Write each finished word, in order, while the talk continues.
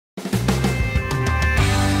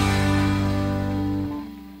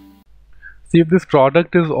See, if this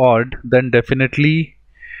product is odd, then definitely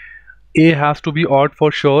A has to be odd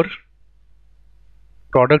for sure.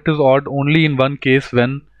 Product is odd only in one case,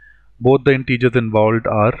 when both the integers involved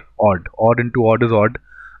are odd. Odd into odd is odd.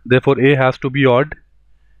 Therefore A has to be odd,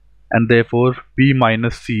 and therefore B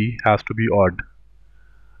minus C has to be odd.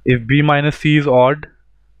 If B minus C is odd,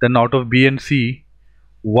 then out of B and C,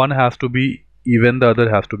 one has to be even, the other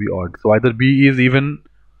has to be odd. So either B is even,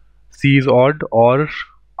 C is odd, or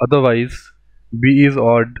otherwise B is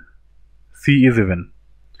odd, C is even.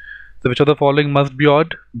 So which of the following must be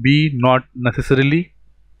odd? B not necessarily,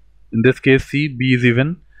 in this case C, B is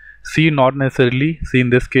even. C not necessarily, C in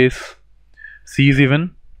this case C is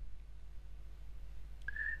even.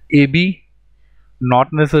 AB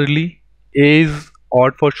not necessarily, A is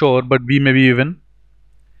odd for sure but B may be even.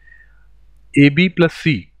 AB plus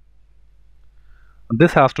C,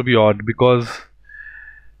 this has to be odd because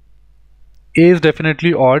A is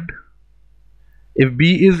definitely odd. If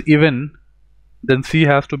B is even, then C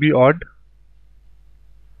has to be odd.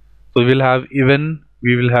 So we will have even,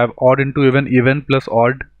 we will have odd into even, even plus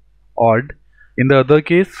odd, odd. In the other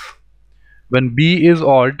case, when B is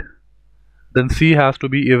odd, then C has to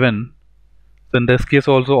be even. So in this case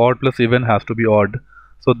also odd plus even has to be odd.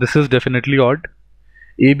 So this is definitely odd.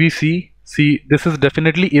 A, B, C, C, this is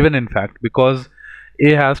definitely even in fact, because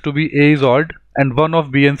A has to be, A is odd and one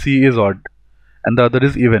of B and C is odd and the other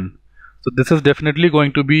is even. So this is definitely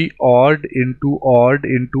going to be odd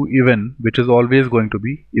into even, which is always going to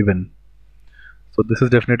be even. So this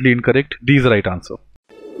is definitely incorrect. D is the right answer.